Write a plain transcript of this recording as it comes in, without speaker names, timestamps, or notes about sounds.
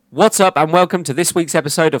What's up, and welcome to this week's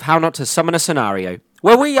episode of How Not to Summon a Scenario,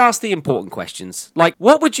 where we ask the important questions, like,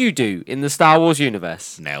 what would you do in the Star Wars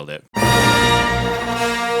universe? Nailed it.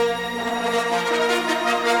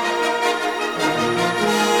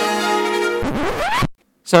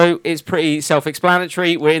 So, it's pretty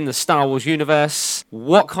self-explanatory. We're in the Star Wars universe.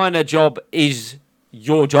 What kind of job is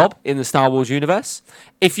your job in the Star Wars universe?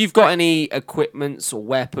 If you've got any equipments or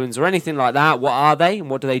weapons or anything like that, what are they and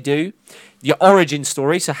what do they do? Your origin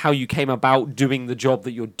story, so how you came about doing the job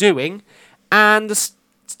that you're doing, and the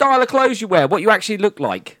style of clothes you wear, what you actually look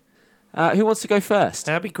like. Who wants to go first?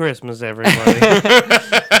 Happy Christmas, everybody.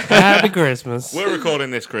 Happy Christmas. We're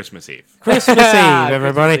recording this Christmas Eve. Christmas Eve,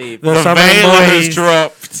 everybody. Christmas Eve. The The summoning veil has boys.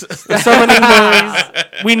 dropped. The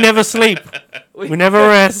summoning boys. We never sleep. We never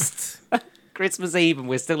rest. Christmas Eve, and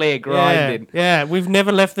we're still here grinding. Yeah, we've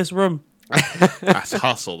never left this room. That's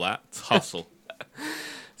hustle, that. It's hustle.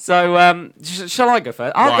 So, shall I go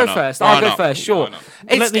first? Why I'll go not? first. Why I'll go not? first, sure. Why not?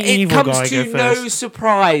 Let the It evil comes guy to go no first.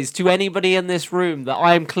 surprise to anybody in this room that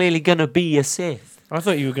I am clearly going to be a Sith. I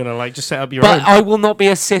thought you were going to just set up your But own. I will not be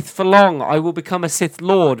a Sith for long. I will become a Sith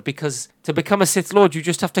Lord, because to become a Sith Lord, you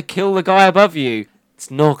just have to kill the guy above you. It's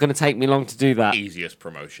not going to take me long to do that. Easiest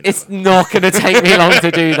promotion It's ever. not going to take me long to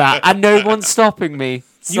do that, and no one's stopping me.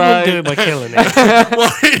 You wouldn't do it by killing it.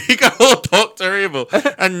 Why did you go all Dr. Evil?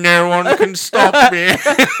 And no one can stop me.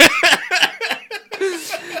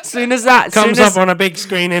 Soon as that Comes up on a big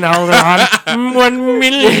screen in Alderaan. $1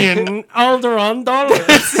 million Alderaan dollars.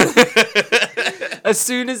 as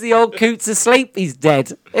soon as the old coot's asleep, he's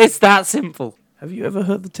dead. It's that simple. Have you ever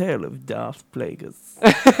heard the tale of Darth Plagueis?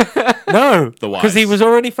 No, The wise. because he was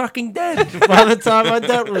already fucking dead by the time I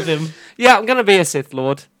dealt with him. Yeah, I'm going to be a Sith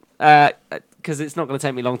Lord, because it's not going to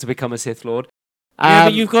take me long to become a Sith Lord. Yeah,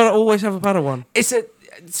 but you've got to always have a Padawan.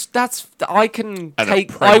 I can An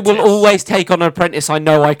take. I will apprentice. always take on an apprentice I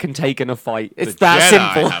know I can take in a fight. It's The that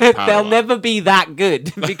Jedi simple. have power. They'll never be that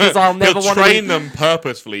good because I'll never He'll want to train them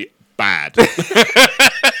purposefully bad.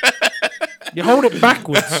 You hold it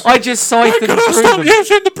backwards. I just siphon through them.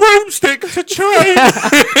 using the broomstick to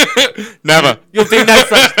train. Never. You'll do no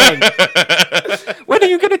such thing. When are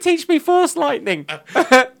you going to teach me Force Lightning?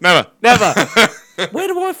 Never. Never. Where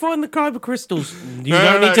do I find the kyber crystals? You No,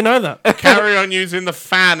 don't no. need to know that. Carry on using the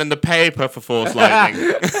fan and the paper for Force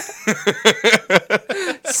Lightning.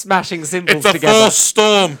 Smashing symbols It's a together. Force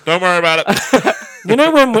storm. Don't worry about it. You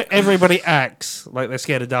know when everybody acts like they're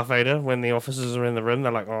scared of Darth Vader when the officers are in the room?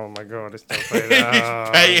 They're like, "Oh my god, it's Darth Vader!"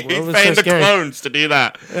 He's Well, paying that's so the scary. clones to do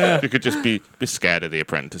that. You could just be scared of the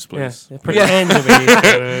apprentice, Yeah, please. pretend to be.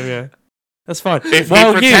 Yeah, that's fine. If he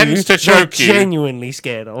While pretends to you're choke you- genuinely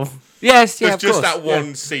scared of. Yes, yeah, There's of just course. that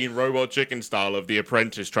one scene, Robot Chicken style, of the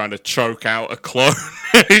apprentice trying to choke out a clone.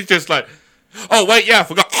 He's just like, oh, wait, yeah, I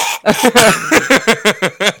forgot.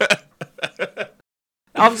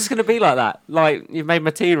 I'm just going to be like that. Like, you've made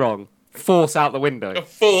my tea wrong. Force out the window.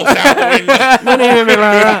 Force out the window. Not even be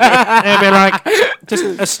like that. It'd be like just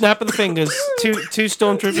a snap of the fingers. Two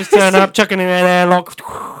stormtroopers turn up, chucking in an airlock.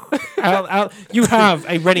 Out. You have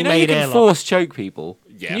a You know you ready-made can airlock. force choke people.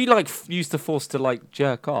 Yeah. Can you, like, use the force to, like,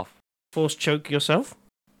 jerk off? Force choke yourself.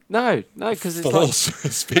 No, because it's like... Force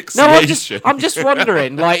No, asphyxiation. I'm just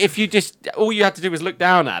wondering, like, if you just... All you had to do was look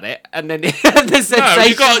down at it, and then the No, sensation...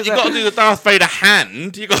 you got to do the Darth Vader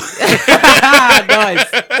hand. You got. Nice.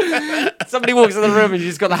 Somebody walks in the room and you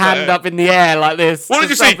just got the hand up in the air like this. What did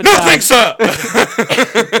you just see? up and down. Nothing,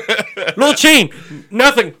 sir. Lord Sheen.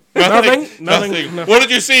 Nothing. Nothing. No. What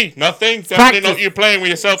did you see? Nothing. Definitely Practice. not you playing with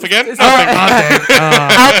yourself again. It's Nothing.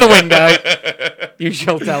 Out the window. You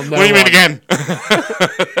shall tell no What do you mean one. again?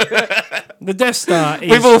 The Death Star is.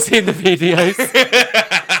 We've all seen the videos.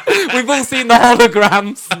 We've all seen the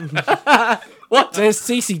holograms. What? There's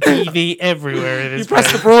CCTV everywhere in You this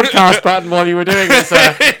pressed the place. broadcast button while you were doing it,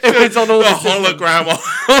 sir. It's on all The the systems. hologram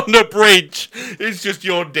on the bridge is just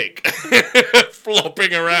your dick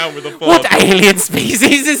flopping around with a force. What alien species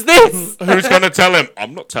is this? Who's going to tell him?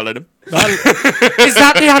 I'm not telling him. Is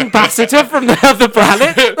that the ambassador from the other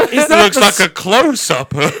planet? Is that Looks the, like a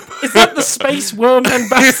close-up. is that the space worm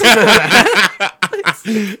ambassador?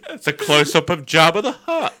 It's a close-up of Jabba the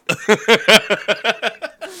Hutt.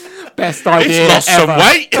 Best idea He's lost ever. some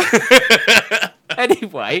weight.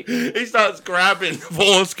 Anyway, He starts grabbing the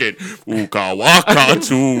foreskin. Uka waka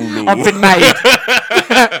Zulu. I've been made.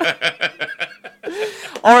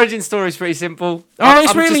 Origin story's pretty simple. Oh,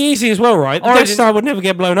 it's I'm really just- easy as well, right? The Origin- Death Star would never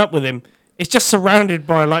get blown up with him. It's just surrounded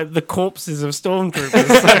by like the corpses of stormtroopers.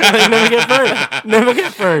 So they never get through. Never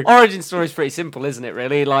get through. Origin story's pretty simple, isn't it?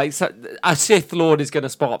 Really, like a Sith Lord is going to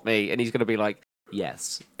spot me, and he's going to be like,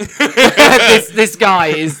 yes. this guy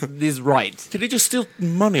is right. Did he just steal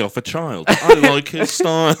money off a child? I like his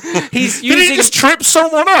style. He's Did he using just trip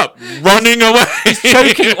someone up, running away?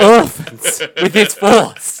 choking orphans with his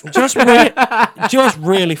force. Just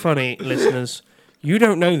really funny, listeners. You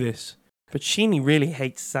don't know this, but Sheeny really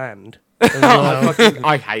hates sand. As well.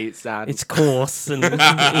 I hate sand. It's coarse and evil.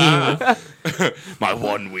 My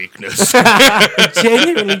one weakness. He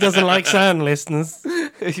genuinely doesn't like sand, listeners.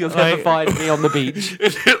 You'll never find me on the beach.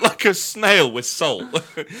 Is it like a snail with salt?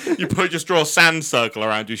 You just draw a sand circle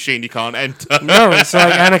around you, Sheen, you can't enter. No, it's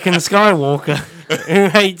like Anakin Skywalker, who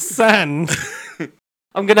hates sand.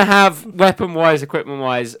 I'm going to have weapon-wise,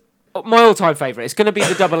 equipment-wise, my all-time favourite. It's going to be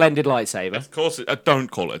the double-ended lightsaber. Of course,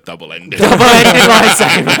 don't call it double-ended. Double-ended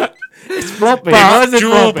lightsaber. It's floppy. But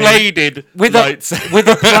Dual-bladed with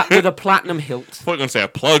lightsaber. with a platinum hilt. I thought you were going to say a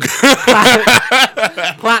plug.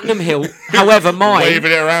 Platinum hilt. However,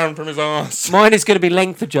 Waving it around from his arse. mine is going to be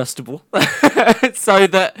length adjustable, so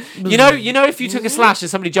that you know if you took a slash and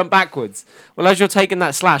somebody jumped backwards. Well, as you're taking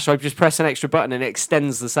that slash, I just press an extra button and it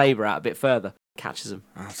extends the saber out a bit further, catches them.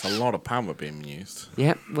 That's a lot of power being used.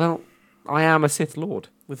 Yeah. Well, I am a Sith Lord.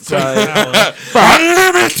 With So, power.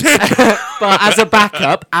 Unlimited! but as a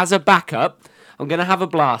backup, I'm going to have a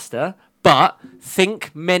blaster. But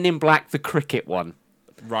think Men in Black, the cricket one.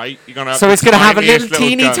 Right, you're gonna have So the it's going to have a tiniest little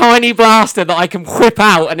teeny gun. tiny blaster that I can whip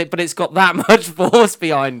out, but it's got that much force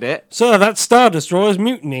behind it. So that Star Destroyer is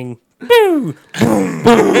mutinying. Boo!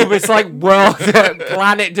 Boom! It's like world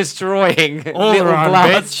planet destroying All little around,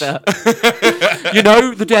 blaster. You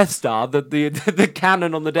know the Death Star, the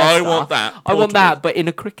cannon on the Death I Star. want that. I want that, but in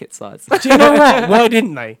a cricket size. Do you know what? Why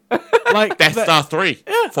didn't they? Like Death Star 3,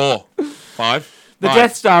 4, 5. The Five.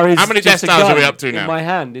 Death Star is How many just Death a Stars are we gun up to in now? my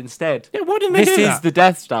hand instead. Yeah, why didn't they This do is that? the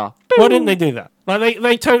Death Star. Why didn't they do that? Like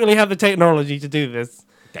they totally have the technology to do this.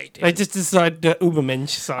 They did. They just decided to Ubermensch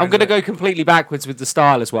side. I'm going to go completely backwards with the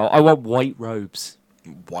style as well. I want white robes.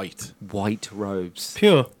 White. White robes.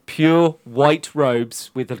 pure. Pure white robes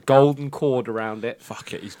with a golden cord around it.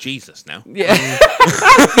 Fuck it, he's Jesus now. Yeah.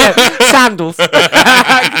 Yeah, sandals.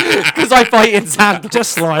 Because I fight in sandals.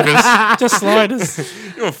 Just sliders. Just sliders.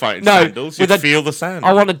 You won't fight in No, sandals, you with a- feel the sand.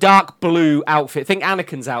 I want a dark blue outfit. Think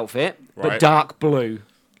Anakin's outfit, but Right. dark blue.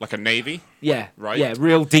 Like a navy Yeah. Right. Yeah,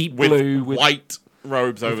 real deep with blue with white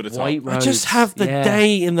robes over the top. white I robes. just have the Yeah.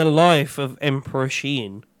 day in the life of Emperor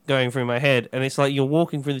Sheen going through my head, and it's like you're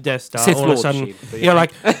walking through the Death Star. Sith all Lord of a sudden, Sheen, but you're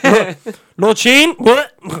like, Lord Sheen,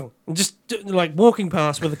 what? Just like walking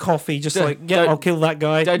past with a coffee, just Don't- like, yeah, don't- I'll kill that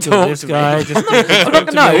guy. don't kill talk this to me. guy.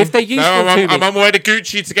 Just No, if they're useful No, to me. I'm on my way to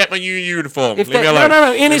Gucci to get my new uniform. If Leave me they- alone.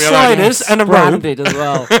 no, in Leave his me alone. sliders and a robe. branded as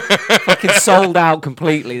well. Fucking sold out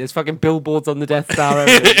completely. There's fucking billboards on the Death Star.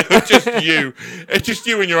 Everything. It's just you. It's just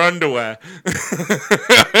you in your underwear.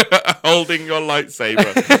 Holding your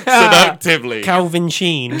lightsaber seductively. Calvin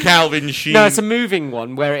Sheen. Calvin Sheen. No, it's a moving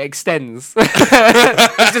one where it extends.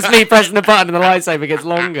 It's just me pressing the button and the lightsaber gets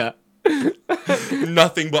longer.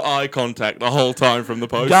 Nothing but eye contact the whole time from the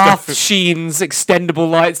poster. Darth Sheen's extendable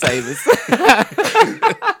lightsabers.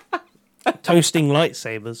 Toasting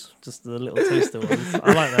lightsabers. Just the little toaster ones.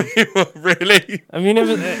 I like them. Really? Have you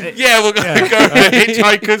never... Yeah, we're going to go to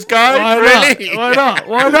Hitchhiker's Guide. Really? Why not?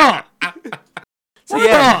 Why not? Why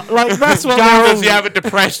yeah. not? Like, that's what Does he have a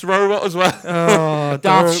depressed robot as well? Oh, Darth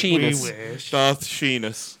don't we Sheenus. wish. Darth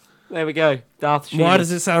Sheenus. There we go. Darth Sheen. Why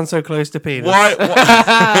does it sound so close to penis? Why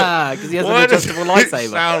Because he has an does adjustable it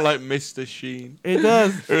lightsaber. sound like Mr. Sheen, It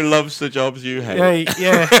does. who loves the jobs you hate?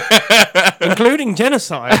 Yeah, yeah. Including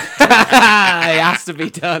genocide. It has to be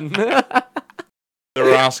done. They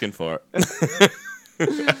were asking for it.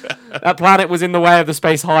 That planet was in the way of the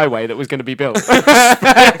space highway that was going to be built.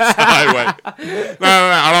 Highway. No,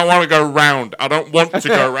 I don't want to go round. I don't want to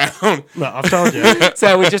go round. No, I've told you.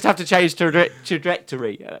 So we just have to change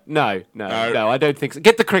trajectory. No, I don't think so.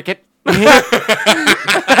 Get the cricket. But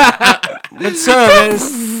sir,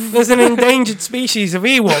 there's an endangered species of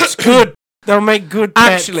Ewoks. Good. They'll make good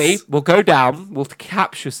pets. Actually, we'll go down, we'll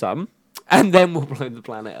capture some, and then we'll blow the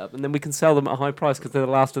planet up, and then we can sell them at a high price because they're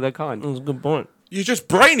the last of their kind. That's a good point. You're just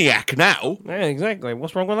Brainiac now. Yeah, exactly.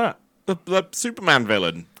 What's wrong with that? The Superman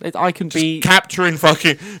villain. I can be... Capturing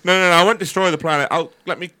fucking... No, I won't destroy the planet.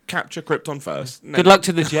 Let me capture Krypton first. Good luck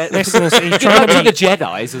to the Jedi. Listeners, he's Good trying luck to to be... the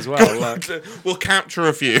Jedis as well. We'll capture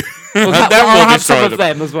a few. We'll And then I'll we'll have some destroy of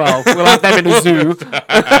them as well. We'll have them in a zoo.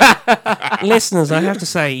 Listeners, I have to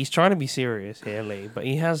say, he's trying to be serious here, Lee, but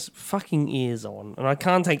he has fucking ears on, and I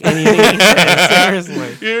can't take anything he says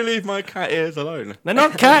seriously. You leave my cat ears alone. They're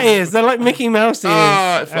not cat ears, they're like Mickey Mouse ears.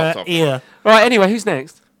 Ah, it flopped off. Ear. Right, anyway, who's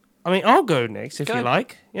next? I mean, I'll go next if Go. you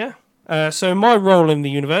like. Yeah. So my role in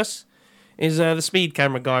the universe is the speed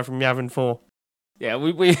camera guy from Yavin 4. Yeah,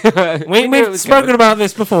 we We've knew it was spoken coming. about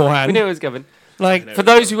this beforehand. We knew it was coming. Like, For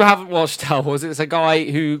those who haven't watched Star Wars, it's a guy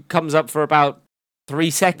who comes up for about 3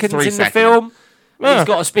 seconds 3 in seconds. the film. Yeah. He's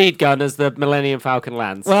got a speed gun as the Millennium Falcon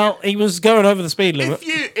lands. well, he was going over the speed limit.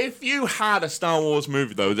 If you had a Star Wars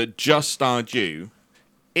movie though that just starred you,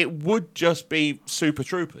 it would just be Super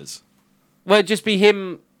Troopers. Well, it'd just be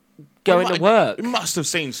him going to work. You must have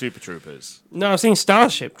seen Super Troopers. No, I've seen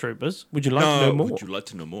Starship Troopers. Would you like to know more? Would you like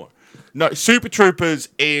to know more? No, Super Troopers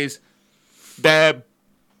is their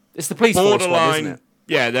It's the police force one, borderline. isn't it?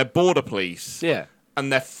 Yeah, they're border police. Yeah. And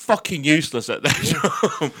they're fucking useless at their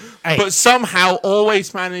job, Hey. but somehow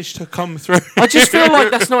always manage to come through. I just feel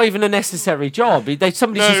like that's not even a necessary job.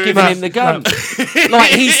 Somebody's just giving no, him the gun.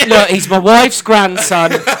 Like he's my wife's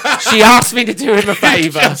grandson. She asked me to do him a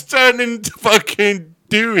favour. Just turned into fucking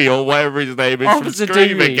Dewey or whatever his name is Officer from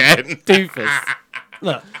Scream Dewey. again. Doofus.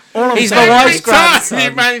 Look, all I'm He's saying, my Every wife's time grandson.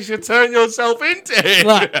 you manage to turn yourself into it.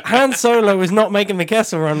 look, Han Solo is not making the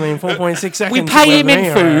Kessel Run in 4.6 seconds. We pay him in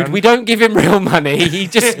whether food. around. We don't give him real money. He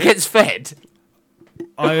just gets fed.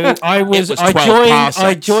 I was 12 I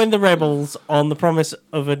parsecs. joined the rebels on the promise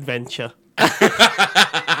of adventure.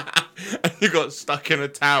 You got stuck in a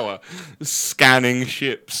tower scanning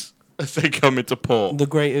ships as they come into port. The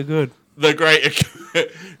greater good. The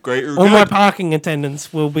greater All my good. parking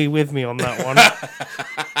attendants will be with me on that one.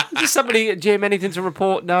 Is somebody, Jim, anything to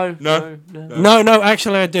report? No. No. No,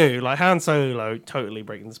 actually I do. Like Han Solo, totally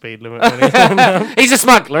breaking the speed limit. When He's a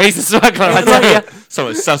smuggler. He's a smuggler. I tell you.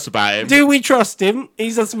 Something sus about him. do we trust him?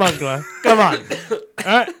 He's a smuggler. Come on.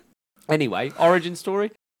 Alright? Anyway, origin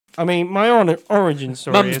story. I mean, my origin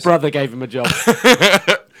story Mum's is brother gave him a job. Who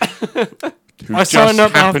I signed just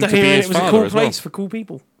up happened after to be hearing his it was a father cool as well. place for cool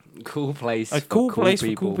people. Cool place. A cool place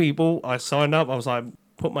for cool people. I signed up. I was like,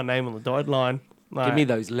 put my name on the dotted line. Like, Give me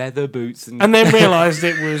those leather boots and and then realised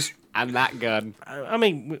it was. and that gun. I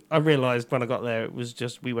mean, I realised when I got there it was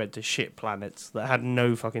just we went to shit planets that had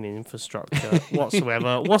no fucking infrastructure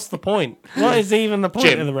whatsoever. What's the point? What is even the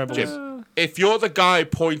point of the rebels? Jim, if you're the guy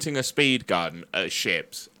pointing a speed gun at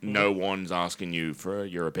ships, no one's asking you for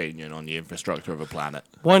your opinion on the infrastructure of a planet.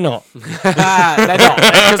 Why not? They're not.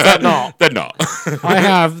 Because they're not. They're not. I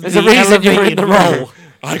have. There's a reason you're in the role.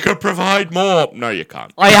 I could provide more. No, you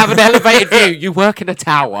can't. I have an elevated view. You work in a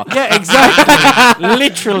tower. Yeah, exactly.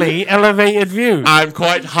 Literally elevated view. I'm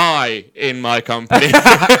quite high in my company.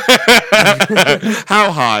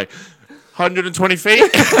 How high? 120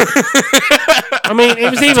 feet? I mean,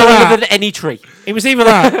 it was either Taller that. than any tree. It was either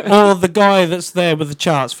that or the guy that's there with the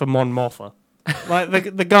charts for Mon Mothma.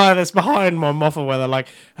 Like the guy that's behind Mon Mothma, where they're like,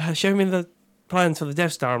 show me the plans for the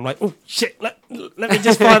Death Star. I'm like, oh shit, let me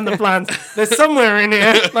just find the plans. There's somewhere in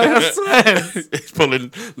here. Like, I swear. He's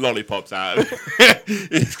pulling lollipops out of it.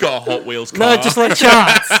 He's got a Hot Wheels car. No, just like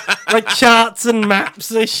charts and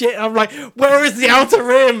maps and shit. I'm like, where is the outer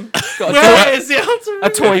rim? Where is the outer rim? A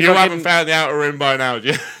toy. You fucking- haven't found the outer rim by now,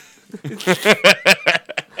 Jim.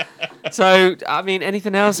 So, I mean,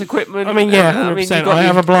 anything else? Equipment? I mean, yeah, I mean, 100%. you've got I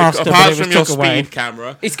have a blaster, Apart but it from was your took speed away.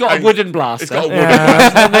 camera. It's got a and wooden blaster. It's got a wooden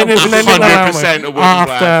Yeah, and then it 100% a wooden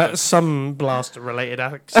after some blaster-related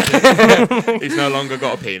accident. He's no longer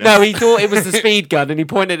got a penis. No, he thought it was the speed gun and he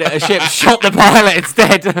pointed at a ship, shot the pilot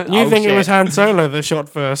instead. You think it was Han Solo that shot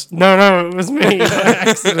first? No, it was me.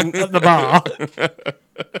 Accident at the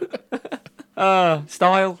bar.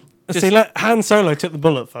 Style? See, Han Solo took the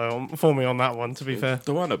bullet for me on that one. To be fair,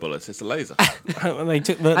 There were no bullets, it's a laser. they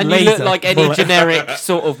took the And laser you look like any bullet. generic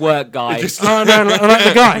sort of work guy. Oh no, like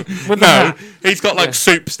the guy with the No, hat. he's got like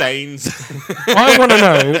soup stains. I want to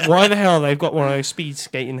know why the hell they've got one of those speed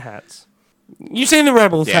skating hats. You've seen the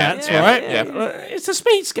Rebels Yeah, hats, yeah, right? yeah. It's a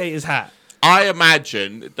speed skater's hat. I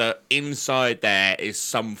imagine that inside there is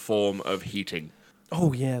some form of heating.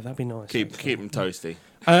 Oh yeah, that'd be nice. Keep them toasty.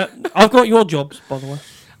 I've got your jobs, by the way.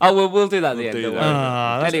 Oh, well, we'll do that at the end. do don't that.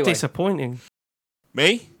 worry. That's Anyway. disappointing.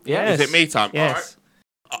 Me? Yes. Is it me time? Yes.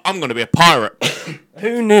 Alright. I'm going to be a pirate.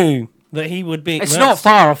 Who knew that he would be? It's not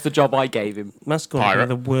far off the job I gave him. That's got to Pirate.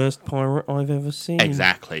 be the worst pirate I've ever seen.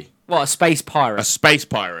 Exactly. What, a space A pirate? space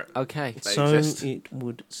pirate. Okay. They So exist. it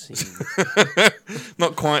would seem.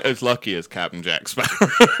 Not quite as lucky as Captain Jack Sparrow,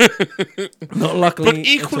 Not luckily. but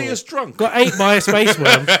equally at all. as drunk. Got ate by a space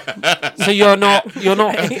worm. So you're not.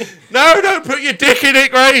 No, don't put your dick in it,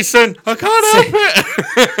 Grayson. I can't help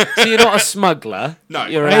it. So you're not a smuggler. No.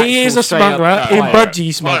 You're an He is actual a straight-up smuggler No, in pirate.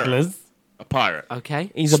 budgie smugglers. A pirate. Okay.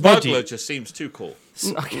 He's a Smuggler budgie. just seems too cool.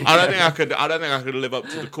 Okay. I don't think I could live up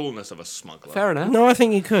to the coolness of a smuggler. Fair enough. No, I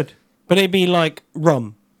think he could. But it'd be like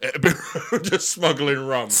rum. Just smuggling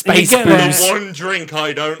rum. Space You get there. booze. One drink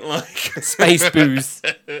I don't like. Space booze.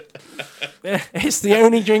 It's the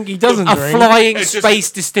only drink he doesn't A drink. flying It's just-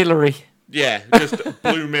 space distillery. Yeah, just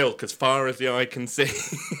blue milk as far as the eye can see.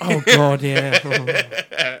 Oh God, yeah.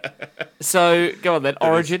 So go on then.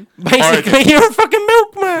 Origin. Basically, you're a fucking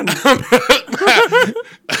milkman.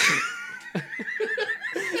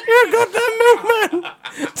 You're a goddamn milkman.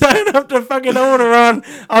 Turn up to fucking order on.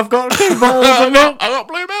 I've got 2 bottles of milk. I got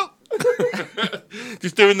blue milk.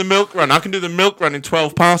 Just doing the milk run. I can do the milk run in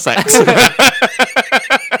 12 parsecs.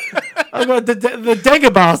 I've got the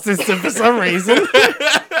Dagobah system for some reason.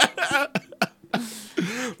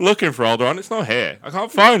 Looking for Alderon, it's not here. I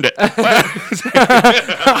can't find it.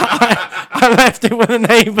 I left it with the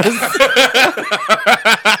neighbours.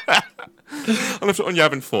 I left it on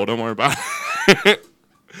Yavin 4, don't worry about it.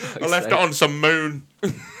 I left it on some moon. I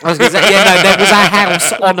was going to say, yeah, no, there was a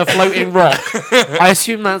house on a floating rock. I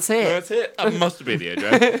assume that's it. That's it. That must be the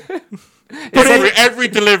address. Every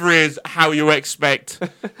delivery is how you expect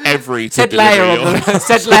every to Said deliver layer, yours.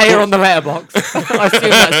 said layer on the letterbox. I assume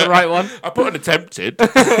that's the right one. I put an attempted.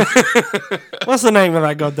 What's the name of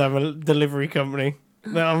that goddamn delivery company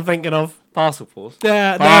that I'm thinking of? Parcel Force.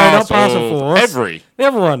 Yeah, no, not Parcel Force. Every. The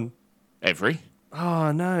other one. Every.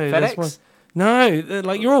 Oh no, FedEx? this one. No,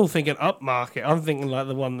 like you're all thinking upmarket. I'm thinking like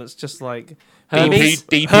the one that's just like Hermes?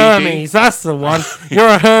 DPD. Hermes. That's the one. You're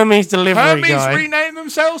a Hermes delivery Hermes guy. rename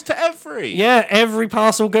themselves to Every. Yeah, every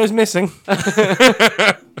parcel goes missing.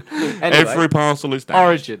 Anyway, Every parcel is down.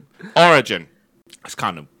 Origin. Origin. It's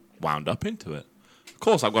kind of wound up into it. Of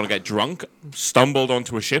course, I'm going to get drunk, stumbled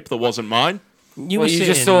onto a ship that wasn't mine. You Well, were you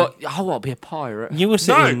sitting, just thought, oh, I'll be a pirate. You were No,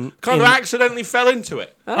 sitting. kind of accidentally fell into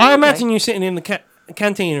it. I imagine you sitting in the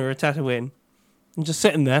cantina at Tatooine, and just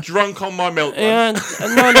sitting there. Drunk on my milk run. Yeah, no.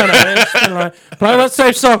 It's still like, play that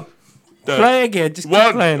safe song. Duh. Play again. Just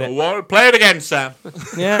keep playing it. Play it again, Sam.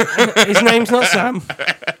 Yeah, his name's not Sam.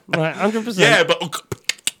 Right, 100%. Yeah, but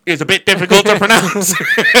it's a bit difficult to pronounce.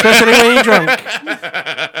 Especially when you're drunk.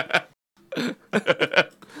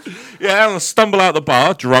 Yeah, I'll stumble out the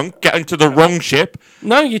bar, drunk, get into the wrong ship.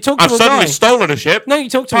 No, you talk to I've a suddenly guy. stolen a ship. No, you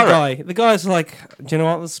talk to Pirate. a guy. The guy's like, do you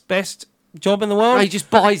know what's the best job in the world? Oh, he just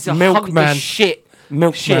buys a Milkman. hunk of shit.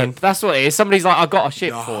 Milkman. Ship. That's what it is. Somebody's like, I got a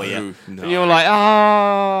ship for you. No. And you're like,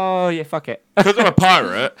 oh, yeah, fuck it. Because I'm a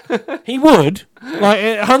pirate. He would. Like,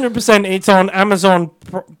 100% it's on Amazon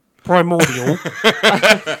Primordial.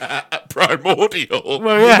 Primordial.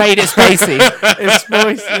 Well, You yeah. made it spacey. It's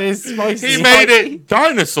spicy. He made it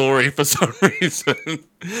dinosaur-y for some reason.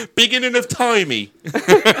 Beginning of timey.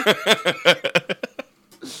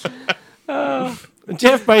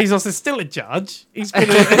 Jeff Bezos is still a judge. He's been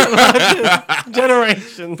in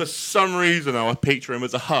generation. For some reason, I picture him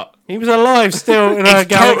as a hut. He was alive still in a It's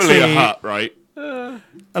galaxy totally a hut, right?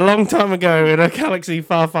 a long time ago in a galaxy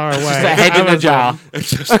far, far away. Just a head in a jar. It's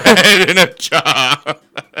just a head in a jar.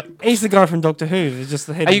 He's the guy from Doctor Who. He's just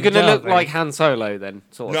the head. Are you in the going to jar look thing. like Han Solo then?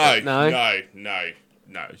 Sort of No, thing? no.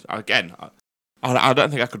 Again, I don't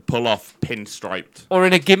think I could pull off pinstriped. Or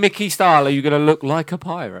in a gimmicky style, are you going to look like a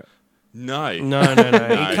pirate? No. No.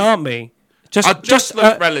 It can't be. I just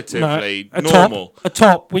look relatively normal. A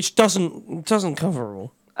top which doesn't cover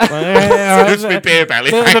all. Just with beer belly.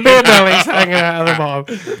 The beer belly's hanging out of the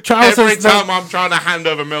bottom. Trousers. Every time I'm trying to hand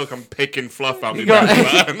over milk, I'm picking fluff out my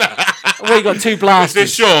got- mouth. Well, you got two Is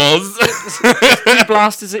this blasters. yours? Two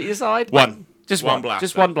blasters at your side? One. Just One one. blaster.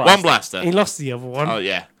 Just one blaster. One blaster. He lost the other one. Oh,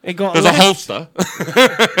 yeah. It got There's a left holster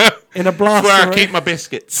in a blaster. where I keep my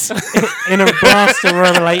biscuits. In a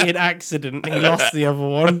blaster-related accident, he lost the other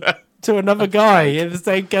one to another guy in the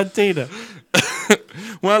same cantina.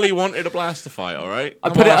 Well, he wanted a blaster fight, all right? I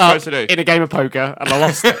What put it am up supposed to do? in a game of poker and I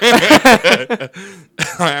lost it.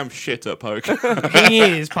 I am shit at poker. He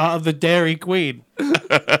is part of the Dairy Queen.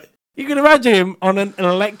 You can imagine him on an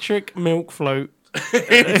electric milk float.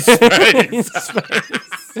 In space.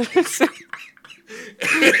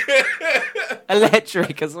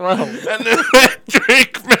 Electric as well. An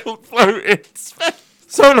electric milk floating.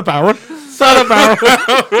 Solar powered. Solar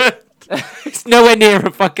powered. It's nowhere near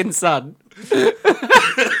a fucking sun.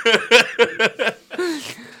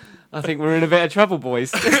 I think we're in a bit of trouble,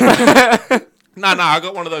 boys. No, I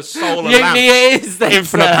got one of those solar Mutiny lamps. it is, then,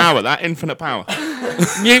 Infinite sir. power, that infinite power.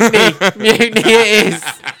 Mutiny it is.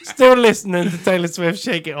 Still listening to Taylor Swift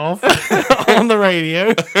Shake It Off on the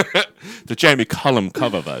radio. The Jamie Cullum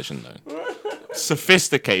cover version, though.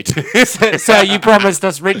 Sophisticated. Sir, you promised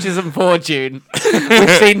us riches and fortune. We've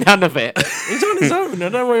seen none of it. He's on his own. I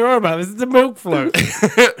don't know what you're on about. This is a milk float.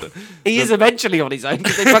 He is eventually on his own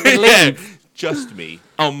because they fucking Yeah. leave. just me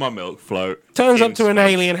on my milk float. Turns in up to an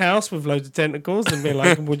space. alien house with loads of tentacles and be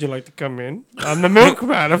like, "Would you like to come in?" I'm the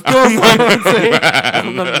milkman, of course. I want to.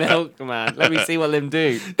 I'm the milkman. Let me see what them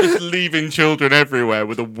do. Just leaving children everywhere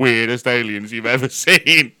with the weirdest aliens you've ever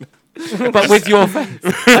seen. But with your face.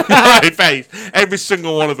 My face. Every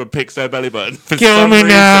single one of them picks their belly button. For Kill some me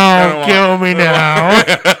reason. I don't know now! why. Kill me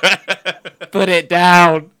now! Put it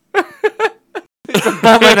down. It's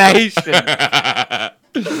abomination.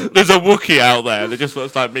 There's a Wookiee out there that just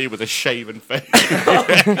looks like me with a shaven face.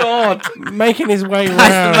 God. Making his way That's the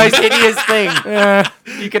round. most hideous thing Yeah,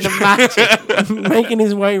 you can imagine. making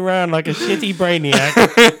his way round like a shitty brainiac.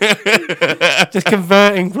 Just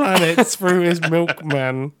converting planets through his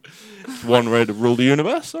milkman. One way to rule the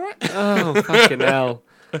universe, all right? Oh, fucking hell.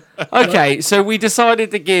 Okay, so we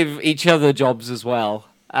decided to give each other jobs as well.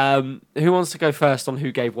 Who wants to go first on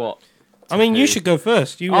who gave what? I mean, you should go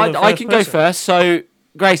first. You were the I first can go person. first. So,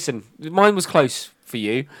 Grayson, mine was close for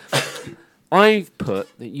you. I've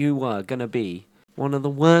put that you were going to be one of the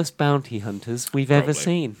worst bounty hunters we've ever Probably.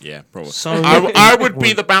 seen. Yeah, probably. So I would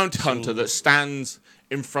be the bounty hunter that stands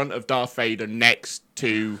in front of Darth Vader next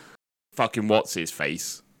to fucking what's his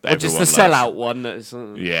face. that Or just the everyone loves. sellout one. That's,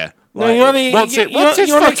 Yeah. No, Like, you're the what's it- you're, what's his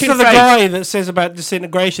you're next to fucking the face? guy that says about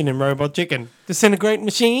disintegration in Robot Chicken. Disintegrate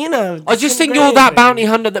machine. I just think you're that bounty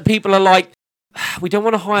hunter that people are like, we don't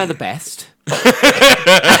want to hire the best.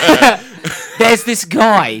 There's this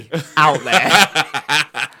guy out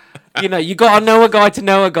there. You know, you got to know a guy to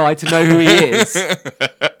know a guy to know who he is.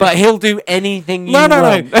 But he'll do anything you No.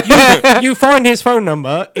 want. You find his phone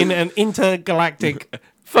number in an intergalactic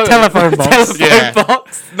Phone- telephone box. Yeah.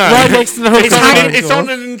 box. No, Right next to the it's, hotel on, it's door. on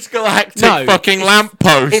an intergalactic No, fucking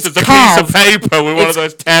lamppost. it's It's a carved. piece of paper with one of It's-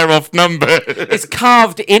 those tear-off numbers. It's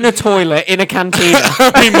carved in a toilet in a cantina.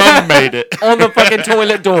 My mum made it. On the fucking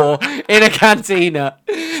toilet door in a cantina.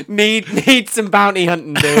 Need some bounty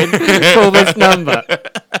hunting doing. Call this number.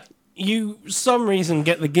 You, some reason,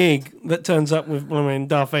 get the gig that turns up with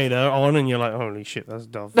Darth Vader on, and you're like, holy shit, that's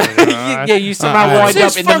Darth Vader. Yeah, you somehow What's wind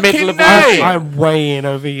up his in the middle of fucking name? I'm way in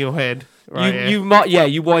over your head. Right here. you might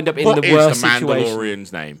you wind up in What the is worst the situation.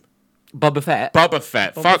 Mandalorian's name? Boba Fett. Boba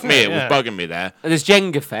Fett. Fuck me, Fett, it was yeah. bugging me there. And there's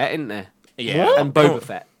Jenga Fett, isn't there? Yeah. What? And Boba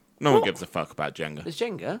Fett. No one gives a fuck about Jenga. There's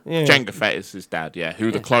Jenga. Yeah. Jenga Fett is his dad, yeah, who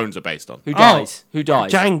the clones are based on. Who dies? Who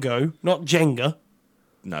dies? Django, not Jenga.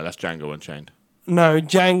 No, that's Django Unchained. No,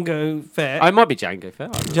 Django Fett. I might be Jango Fett.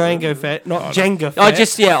 I don't know. Django Fett, not Jenga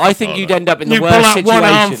Fett. I think you'd end up in the you pull worst out situation.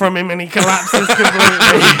 one arm from him and he collapses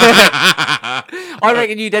completely. I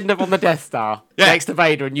reckon you'd end up on the Death Star Yeah. next to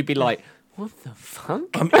Vader, and you'd be like, "What the fuck?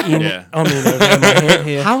 I'm in, Yeah. I'm in over my head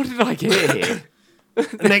here. How did I get here?"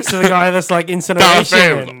 Next to the guy that's like Vader.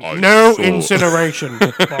 incineration. I No saw. incineration.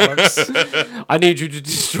 Bollocks. I need you to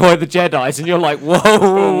destroy the Jedi's, and you're like, "Whoa, Whoa,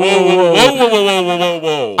 whoa, whoa, whoa, whoa, whoa, whoa,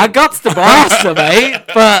 whoa. I got the blaster, mate,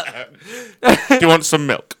 but Do you want some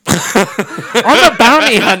milk? I'm a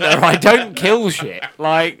bounty hunter. I don't kill shit.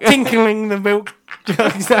 Like, Tinkling the milk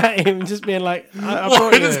jugs at him, just being like, I Why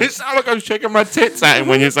brought you does this. it sound like I'm shaking my tits at him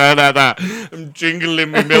when you say that? I'm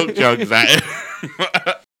jingling my milk jugs at him.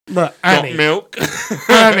 Look, Got Annie, milk?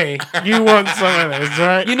 Annie, you want some of this,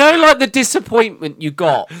 right? you know, like the disappointment you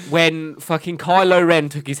got when fucking Kylo Ren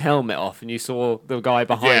took his helmet off and you saw the guy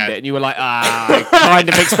behind Yeah. it, and you were like, I kind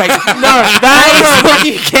of expected. No, that is what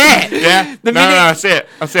you get. Yeah? The no, minute- I see it.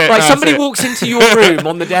 I see it. Like No, I somebody see it. walks into your room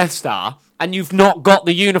on the Death Star and you've not got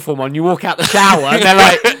the uniform on. You walk out the shower and they're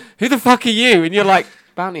like, "Who the fuck are you?" And you're like,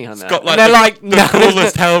 "Bounty hunter." Got like and they're the, like, the "No, there's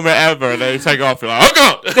coolest helmet ever, and then you take it off, you're like, oh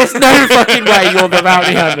god! there's no fucking way you're the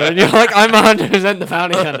bounty hunter." And you're like, "I'm 100% the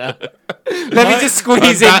bounty hunter." Let me just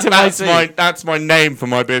squeeze into my suit. That's my name for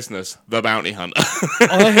my business, the Bounty Hunter.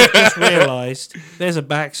 I have just realised there's a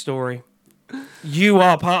backstory. You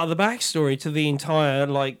are part of the backstory to the entire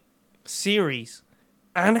series.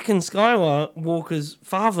 Anakin Skywalker's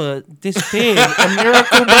father disappeared. A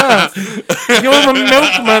miracle birth. You're the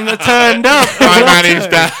milkman that turned up My at managed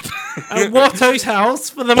Watto. dad. At Watto's house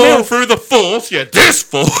for the Born milk. through the Force, yeah, this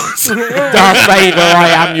Force. Darth Vader, I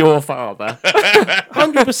am your father.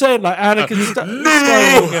 100% like Anakin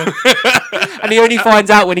Skywalker. And he only finds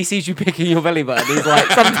out when he sees you picking your belly button. He's like,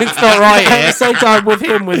 something's not right At the here. same time with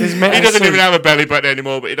him with his metal He doesn't suit. even have a belly button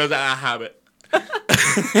anymore, but he doesn't have it.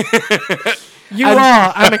 You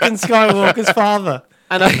are Anakin Skywalker's father.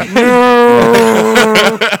 And I,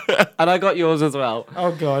 and I got yours as well.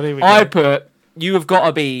 Oh god, here we go. I put, you have got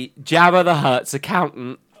to be Jabba the Hutt's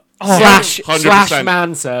accountant Oh, slash 100%.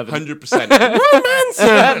 manservant. 100%.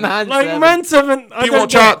 manservant. Manservant. Like manservant. I You don't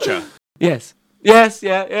watch get- Archer? Yes. Yes,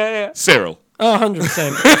 yeah. Cyril. Oh, 100%.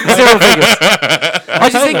 Zero figures. I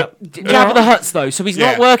just think Jabba the Hutt's though, so he's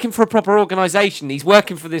not Yeah. working for a proper organisation. He's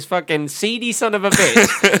working for this fucking seedy son of a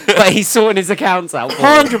bitch, but he's sorting his accounts out. For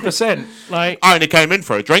him. 100%. Like, I only came in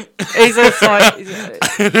for a drink. He's just like,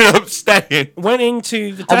 I'm staying. went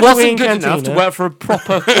into the I wasn't Tatooine good cantina. enough to work for a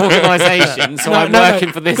proper organisation, so I'm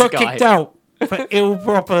working for this got guy. kicked out for ill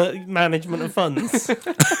proper management of funds.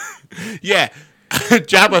 Yeah.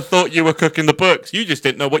 Jabba thought you were cooking the books. You just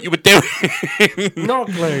didn't know what you were doing. Not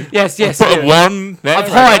glue. Yes, yes. Put a yeah. one there. I've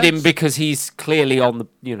hired him because he's clearly on the,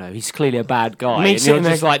 he's clearly a bad guy. Me And you're sitting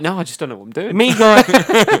just there- like, no, I just don't know what I'm doing.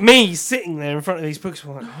 Me sitting there in front of these books,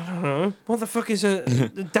 I'm like, I don't know. What the fuck is a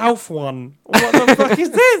Dalf one? What the fuck is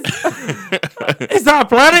this? Is that a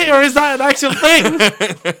planet or is that an actual thing?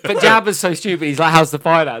 But Jabba's so stupid. He's like, how's the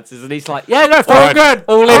finances? And he's like, yeah, no, All fine. good.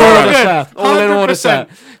 All in All order, good. sir. All in order, sir.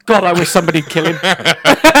 100%. God, I wish somebody'd kill him. Can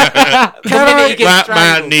That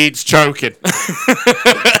man needs choking.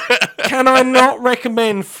 Can I not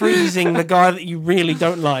recommend freezing the guy that you really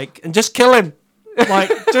don't like and just kill him? Like,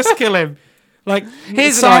 just kill him. Like,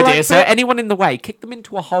 Here's an Sarlacc idea, sir. pit- Anyone in the way, kick them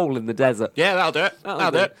into a hole in the desert. Yeah, that'll do it.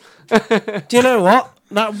 That'll do it. Do you know what?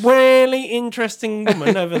 That really interesting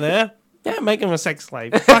woman over there. Yeah, make him a sex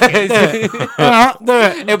slave. Fuck it, do it. Do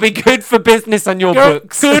it. It'll be good for business on your Good,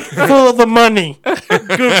 books. good for the money. Good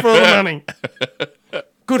for the money.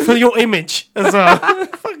 Good for your image as well.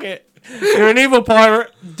 Fuck it. You're an evil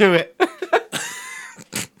pirate. Do it.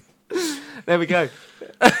 There we go.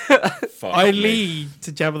 Fuck I me. lead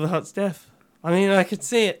to Jabba the Hutt's death. I mean, I could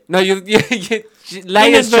see it. No, you're Leia's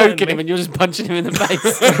Inadvertently. choking him and you're just punching him in the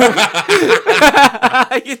face.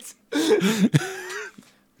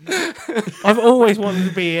 I've always wanted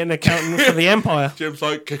to be an accountant for the Empire. Jim's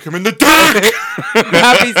like, kick him in the dick!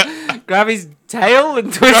 grab his tail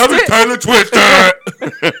and twist Grab his it. tail and twist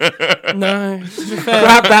it! No, to be fair.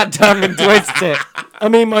 Grab that tongue and twist it. I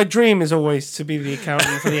mean, my dream is always to be the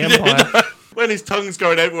accountant for the Empire. When his tongue's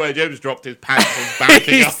going everywhere, James dropped his pants and was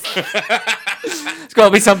backing up. It's got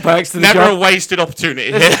to be some perks to the Never a job. wasted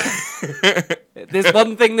opportunity here. There's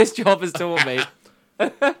one thing this job has taught me.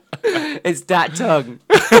 It's that tongue.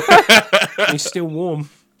 He's still warm.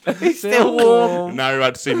 He's still warm. Now you're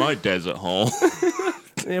about to see my desert hole.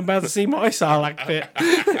 You're about to see my Sarlacc pit.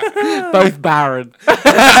 Both barren.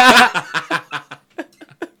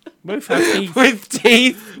 Both have teeth. With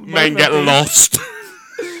teeth. Men get lost.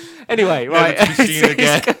 Anyway, right. Never to be seen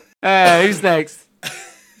again. Who's next?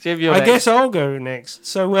 Jim, you're I next. guess I'll go next.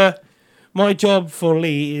 So, my job for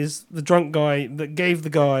Lee is the drunk guy that gave the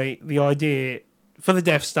guy the idea for the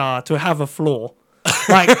Death Star to have a floor.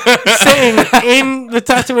 Like, sitting in the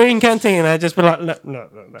Tatooine cantina, just be like, no.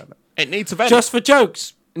 It needs a vent. Just for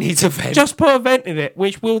jokes. Needs a vent. Just put a vent in it,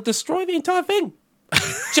 which will destroy the entire thing.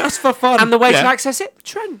 Just for fun. And the way Yeah. to access it?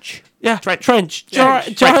 Trench. Yeah, trench.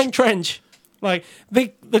 Giant trench. Like,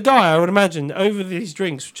 the guy, I would imagine, over these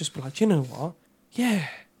drinks would just be like, you know what? Yeah,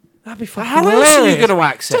 that'd be fucking How else are you hilarious. going to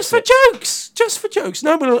access Just for it? jokes. Just for jokes.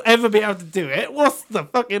 Nobody will ever be able to do it. What's the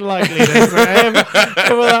fucking likeliness that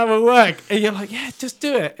that will work? And you're like, yeah, just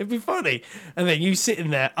do it. It'd be funny. And then you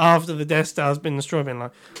sitting there after the Death Star's been destroyed, being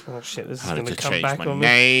like, oh shit, this is I going need to to come change back my on me.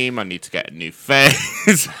 name. I need to get a new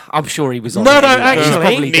face. I'm sure he was on No, it no, anyway. He's actually-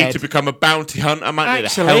 probably need dead. to become a bounty hunter. I might need a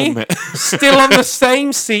Actually, helmet. still on the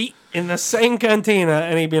same seat in the same cantina,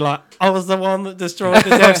 and he'd be like, I was the one that destroyed the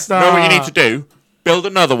Death Star. know what you need to do? Build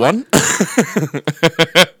another one.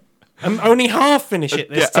 And only half finish it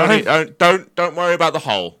this time. Don't worry about the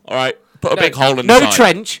hole. All right, put a big hole in No the side.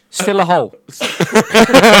 trench, still a hole.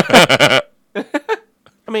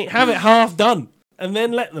 I mean, have it half done, and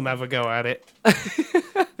then let them have a go at it.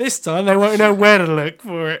 This time, they won't know where to look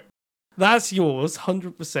for it. That's yours,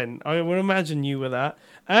 100%. I would imagine you were that.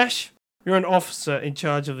 Ash, you're an officer in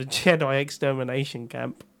charge of the Jedi extermination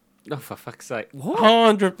camp. Oh, for fuck's sake. What?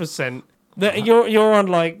 100%. That you're on,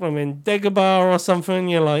 like, Dagobah or something.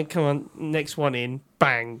 You're like, come on, next one in,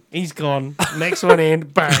 bang, he's gone. Next one in,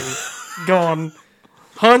 bang, gone.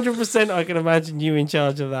 100%. I can imagine you in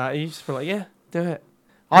charge of that. You just be like, yeah, do it.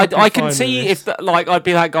 I I'd be can fine see with if, I'd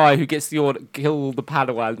be that guy who gets the order, kill all the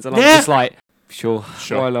Padawans, and I'm Yeah. just like, sure,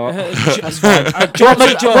 why not? That's fine. A What, job's a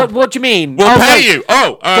like, job. what do you mean? We'll Oh, pay wait. you.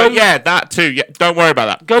 Oh, Go- yeah, that too. Yeah, don't worry about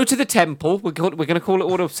that. Go to the temple. We're going to call it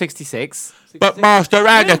Order of 66. But Master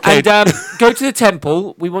Anakin, And go to the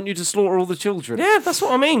temple. We want you to slaughter all the children. Yeah, that's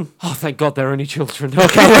what I mean. Oh, thank God they're only children.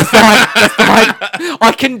 Okay, that's fine. That's fine.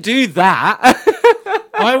 I can do that.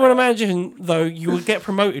 I would imagine, though, you would get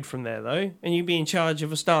promoted from there, though, and you'd be in charge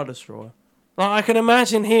of a Star Destroyer. Like, I can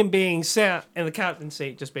imagine him being sat in the captain's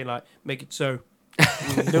seat, just being like, make it so.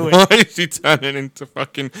 Do it. Why is he turning into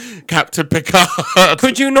fucking Captain Picard?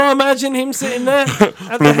 Could you not imagine him sitting there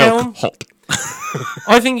at Blue the helm? milk, hot.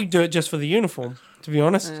 I think you'd do it just for the uniform, to be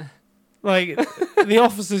honest. Like, the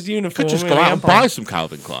officer's uniform. Could just in go the out and Empire. buy some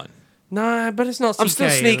Calvin Klein. No, but it's not CK, I'm still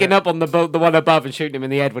is sneaking it? up on the one above and shooting him in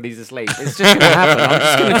the head when he's asleep. It's just going to happen. I'm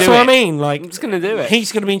just going to That's do what I it. mean. Like, I'm just going to do it.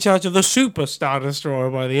 he's going to be in charge of the Super Star Destroyer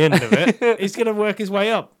by the end of it. He's going to work his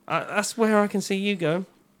way up. That's where I can see you go.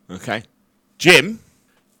 Okay. Jim,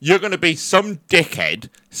 you're going to be some dickhead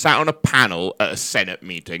sat on a panel at a Senate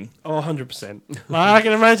meeting Oh, 100%. Like, I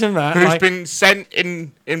can imagine that. who's Like, been sent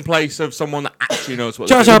in place of someone that actually knows what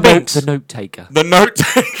Jar they're Jar doing. Binks. The note taker. The note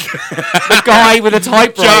taker. The guy with a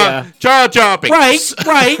typewriter. Jar Binks.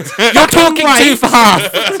 wait. You're talking too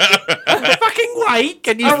fast. Fucking wait.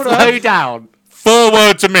 Can you Hold on. slow down? 4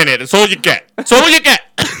 words a minute. That's all you get. That's all you get.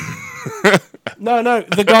 No.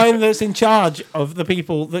 The guy that's in charge of the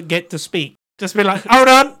people that get to speak. Just be like, hold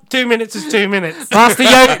on. 2 minutes is 2 minutes. Master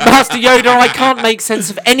Yoda, I can't make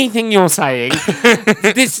sense of anything you're saying.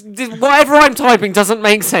 This whatever I'm typing doesn't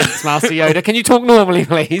make sense, Master Yoda. Can you talk normally,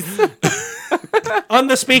 please? I'm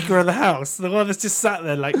the Speaker of the House. The one that's just sat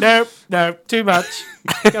there like, no, too much.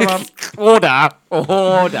 Come on. Order.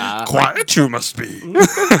 Quiet you must be.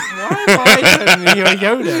 Why am I telling you a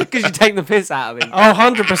Yoda? Because you take the piss out of me. Oh,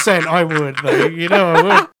 100% I would, though. You know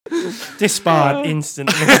I would. Disbarred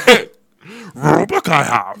instantly. Roebuck I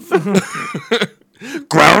have.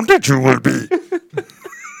 Grounded you will be.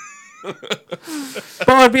 But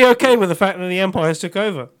I'd be okay with the fact that the Empires took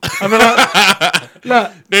over. I mean, like,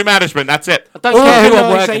 look, New management, that's it. Don't care who I'm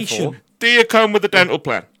working organisation. for. Do you come with a dental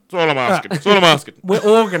plan? That's all I'm asking. That's all I'm asking. We're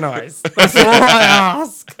organised. That's all I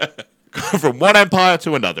ask. From one empire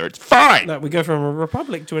to another. It's fine. Look, we go from a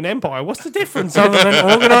republic to an empire. What's the difference other than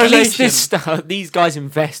At least organisation? these guys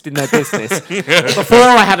invest in their business. Before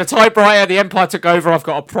I had a typewriter, the Empire took over. I've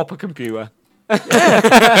got a proper computer. I'd be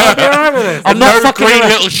alright with it. I'm not No fucking green around,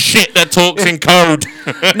 little shit that talks in code.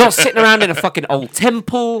 not sitting around in a fucking old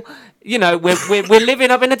temple. You know, we're living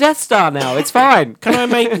up in a Death Star now. It's fine. Can I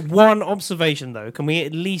make one observation, though? Can we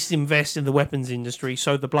at least invest in the weapons industry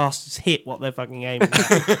so the blasters hit what they're fucking aiming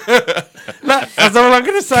at? That's all I'm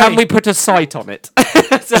going to say. Can we put a sight on it?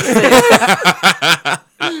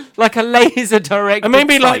 Like a laser directed And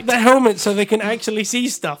maybe like sight. the helmet so they can actually see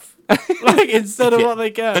stuff. Like instead of what they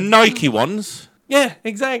The can. Nike ones, Yeah,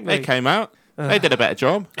 exactly. they came out. They did a better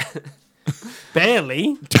job.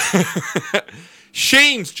 Barely.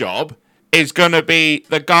 Sheen's job is going to be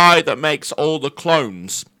the guy that makes all the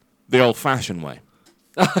clones the old-fashioned way.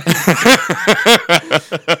 Are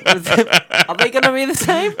they going to be the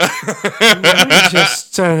same? Let me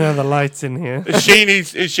just turn down the lights in here.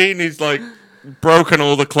 Sheeny's like broken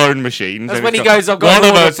all the clone machines. That's and when he's he goes, "I've got one an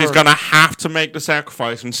of order us is for-" going to have to make the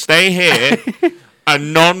sacrifice and stay here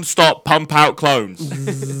and non-stop pump out clones.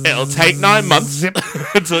 It'll take 9 months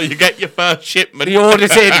until you get your first shipment. The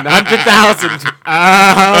order's in,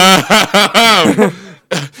 100,000.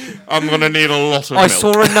 I'm going to need a lot of I milk.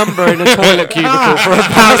 saw a number in a toilet cubicle for a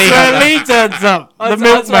bounty That's where hunter. Lee turns up. The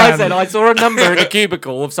That's what I said. milkman. I saw a number in a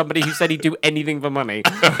cubicle of somebody who said he'd do anything for money.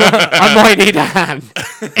 I might need a hand.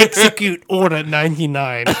 Execute order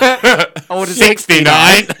 99. Order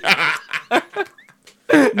 69.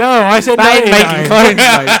 No, I said That ain't making 99. clones,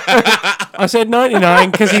 mate. I said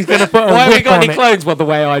 99 because he's going to put a Why have we whip got on any it. clones? Well, the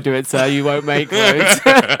way I do it, sir, you won't make clones.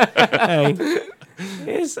 Hey,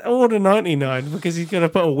 it's order 99 because he's going to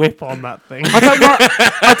put a whip on that thing. I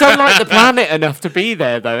don't like the planet enough to be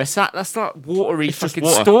there, though. That's not watery, just fucking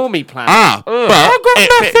water. stormy planet. Ah, but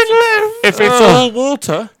if it's Ugh. all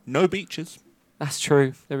water, no beaches. That's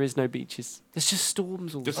true. There is no beaches. There's just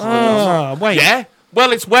storms all the Just time. Ah, wait. Yeah?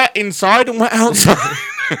 Well, it's wet inside and wet outside.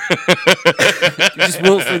 You just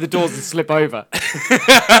walk through the doors and slip over.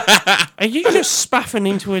 Are you just spaffing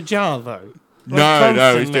into a jar, though? No, Like, he's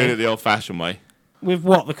constantly? doing it the old-fashioned way. With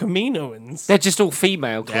what, the Caminoans? They're just all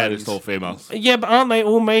female clones. Yeah, it's all females. Yeah, but aren't they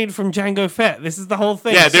all made from Django Fett? This is the whole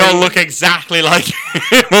thing. Yeah, they all look exactly like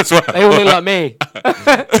him as well. They all look like me.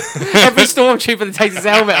 Every stormtrooper that takes his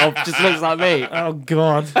helmet off just looks like me. Oh,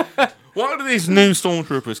 God. Why do these new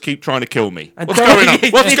stormtroopers keep trying to kill me? What's don't- going on?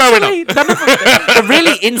 What's going on? They're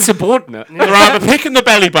really insubordinate. They're either picking the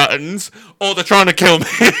belly buttons or they're trying to kill me.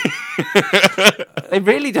 They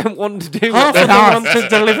really don't want to do Half what they're of them asked. want to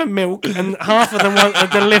deliver milk, and half of them want to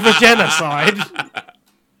deliver genocide.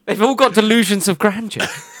 They've all got delusions of grandeur.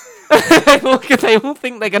 they all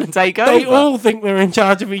think they're going to take over. They all think they're in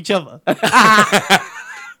charge of each other.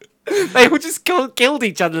 They all just killed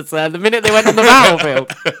each other, sir, the minute they went on the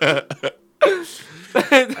battlefield.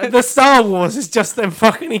 The Star Wars is just them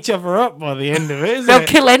fucking each other up by the end of it, isn't They'll it?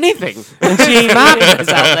 kill anything. And Madness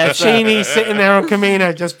out there. Genie sitting there on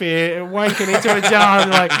Camino just be wanking into a jar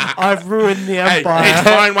and like, I've ruined the Hey, Empire. it's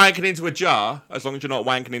fine wanking into a jar as long as you're not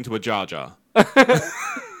wanking into a jar jar.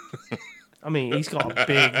 I mean, he's got a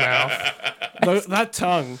big mouth. Look, that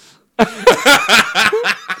tongue.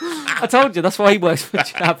 I told you, that's why he works for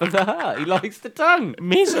Jabba the Hutt. He likes the tongue.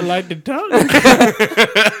 Misa like the tongue.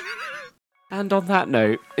 And on that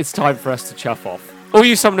note, it's time for us to chuff off. All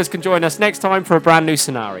you summoners can join us next time for a brand new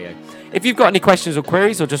scenario. If you've got any questions or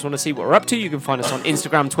queries or just want to see what we're up to, you can find us on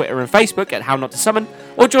Instagram, Twitter and Facebook at How Not To Summon,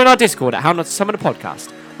 or join our Discord at How Not To Summon a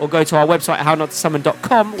Podcast, or go to our website at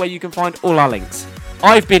hownottosummon.com where you can find all our links.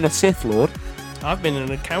 I've been a Sith Lord. I've been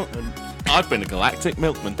an accountant. I've been a galactic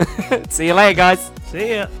milkman. See you later, guys.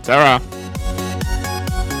 See ya. Sarah.